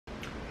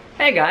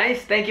Hey guys,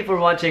 thank you for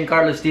watching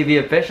Carlos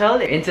TV Official.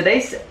 In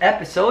today's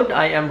episode,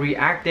 I am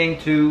reacting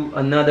to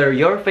another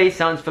Your Face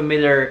Sounds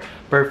Familiar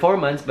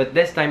performance, but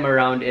this time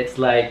around it's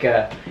like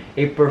a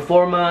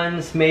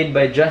performance made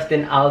by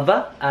Justin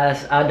Alva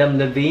as Adam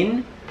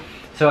Levine.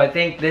 So I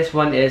think this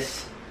one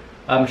is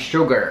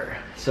Sugar.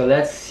 So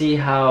let's see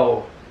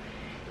how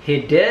he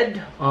did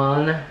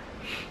on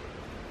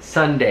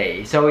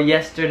Sunday. So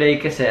yesterday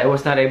kasi I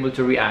was not able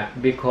to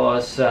react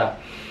because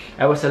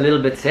I was a little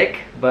bit sick,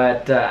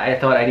 but I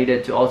thought I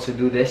needed to also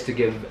do this to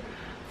give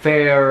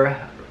fair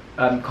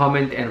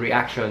comment and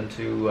reaction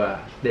to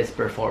this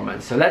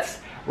performance. So let's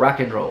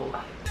rock and roll.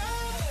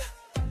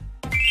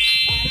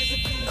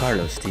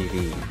 Carlos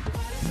TV.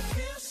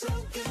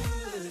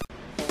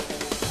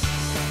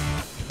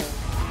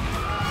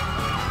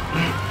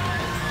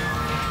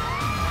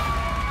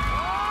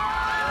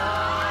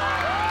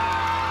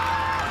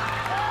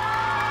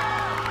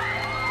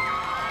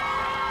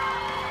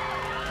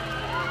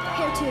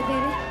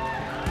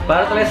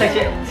 Para talaga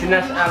si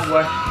Nas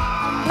Aguas.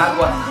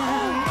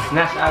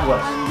 Nas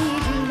Aguas.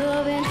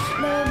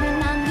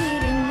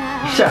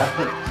 Siya.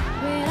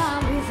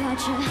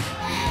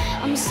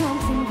 I'm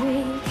something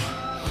weak.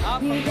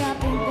 You got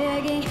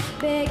me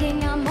begging,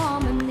 I'm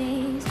on my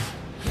knees.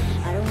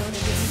 I don't wanna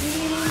get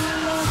deep in your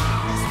love.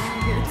 I just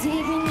wanna get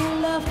deep in your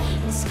love.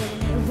 It's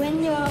getting me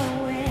when you're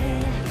away.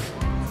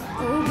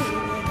 Oh baby,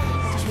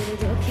 I just really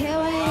don't care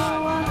where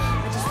you are.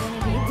 I just wanna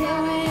be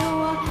there where you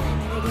are.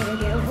 And I gotta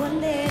get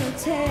one little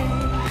taste.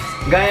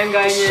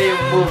 Gayang-gaya niya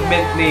yung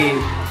movement ni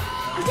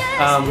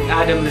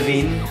Adam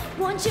Levine.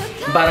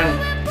 Parang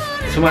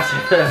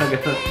sumasayaw na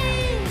gano'n.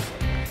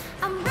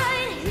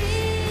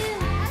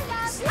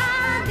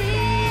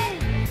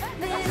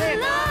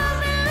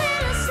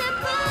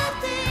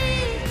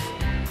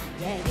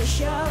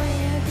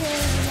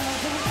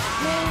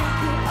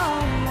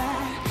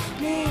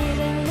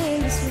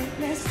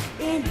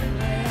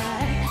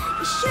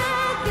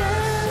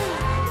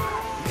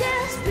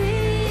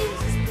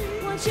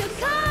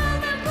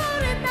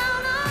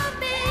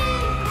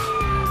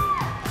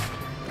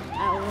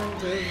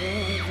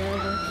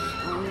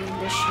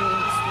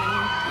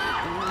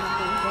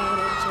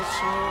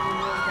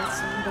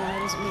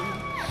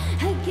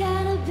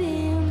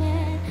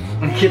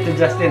 Ang cute ni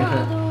Justin,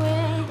 ha?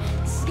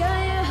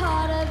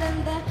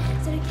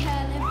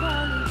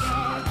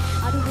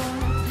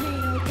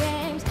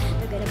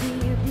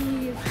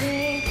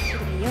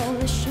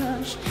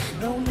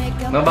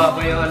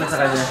 Mababoy yung ano sa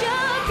kanya.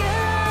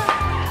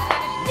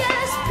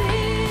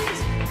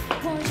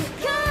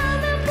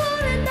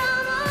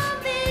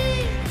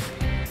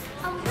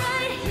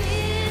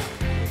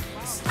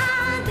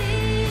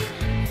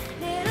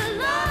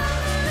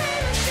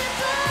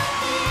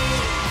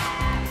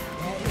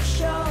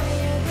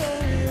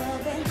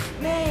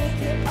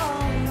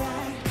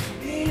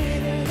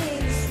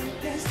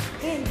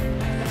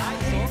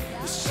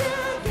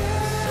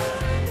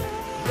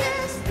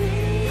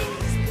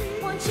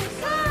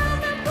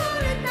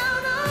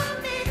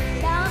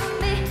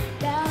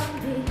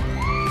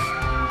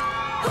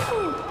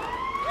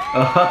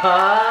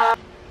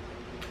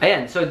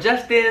 Ayan, so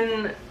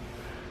Justin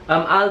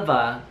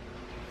Alva,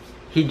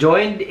 he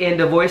joined in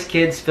The Voice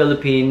Kids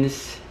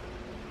Philippines.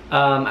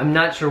 I'm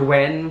not sure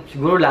when,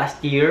 siguro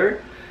last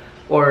year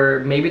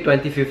or maybe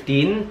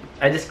 2015.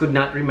 I just could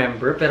not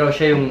remember, pero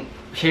siya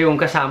yung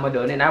kasama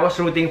doon, and I was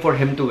rooting for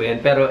him to win,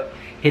 pero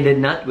he did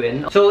not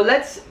win. So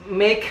let's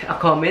make a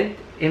comment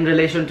in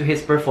relation to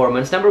his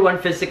performance. Number one,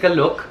 physical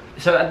look.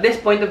 So at this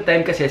point of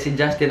time kasi si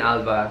Justin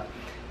Alva,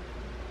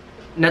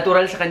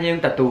 natural sa kanya yung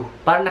tattoo.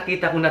 Parang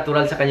nakita kong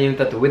natural sa kanya yung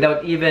tattoo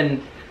without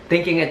even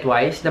thinking it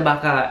twice na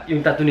baka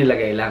yung tattoo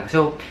nilagay lang.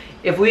 So,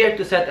 if we are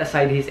to set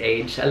aside his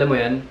age, alam mo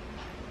yun,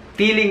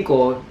 feeling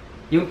ko,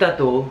 yung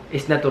tattoo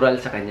is natural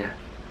sa kanya.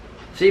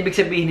 So, ibig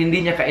sabihin,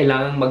 hindi niya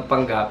kailangang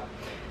magpanggap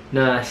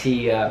na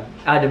si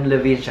Adam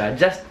Levine siya,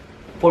 just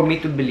for me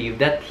to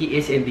believe that he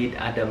is indeed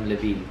Adam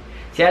Levine.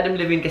 Si Adam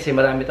Levine kasi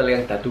marami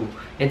talagang tattoo.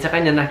 And sa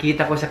kanya,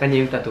 nakita ko sa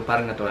kanya yung tattoo,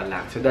 parang natural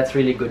lang. So, that's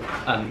really good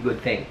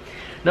thing.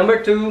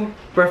 Number two,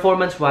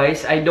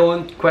 performance-wise, I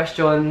don't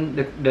question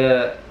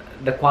the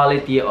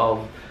quality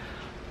of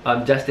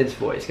Justin's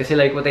voice. Kasi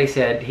like what I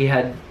said, he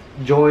had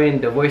joined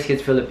The Voice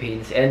Kids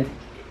Philippines, and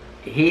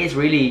he is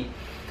really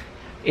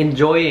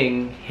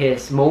enjoying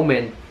his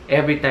moment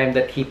every time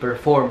that he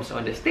performs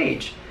on the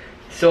stage.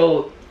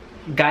 So,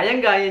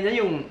 gayang-gaya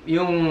niya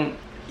yung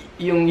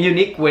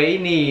unique way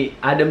ni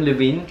Adam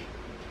Levine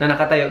na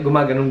nakatayo,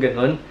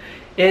 gumaganon-ganon.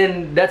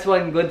 And that's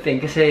one good thing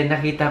kasi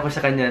nakita ko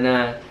sa kanya na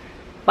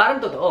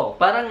parang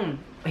totoo. Parang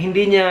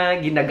hindi niya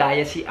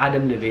ginagaya si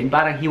Adam Levine.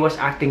 Parang he was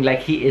acting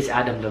like he is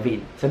Adam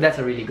Levine. So that's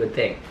a really good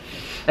thing.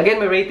 Again,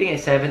 my rating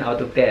is 7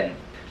 out of 10.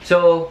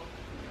 So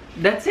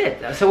that's it.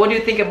 So what do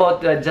you think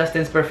about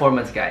Justin's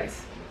performance,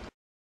 guys?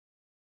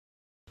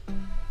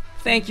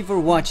 Thank you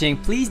for watching.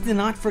 Please do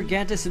not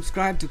forget to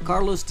subscribe to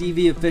Carlos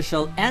TV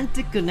Official and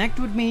to connect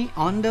with me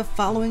on the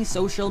following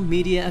social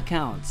media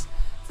accounts: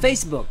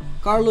 Facebook,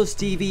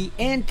 CarlosTV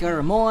and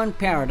Caramoan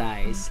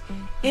Paradise.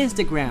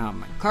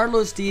 Instagram,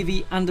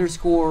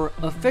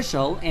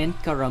 CarlosTV_official and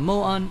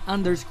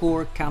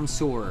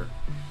Caramoan_Kamsur.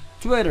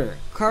 Twitter,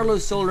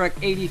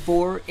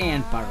 CarlosSolrak84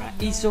 and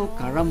Paraiso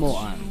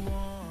Caramoan.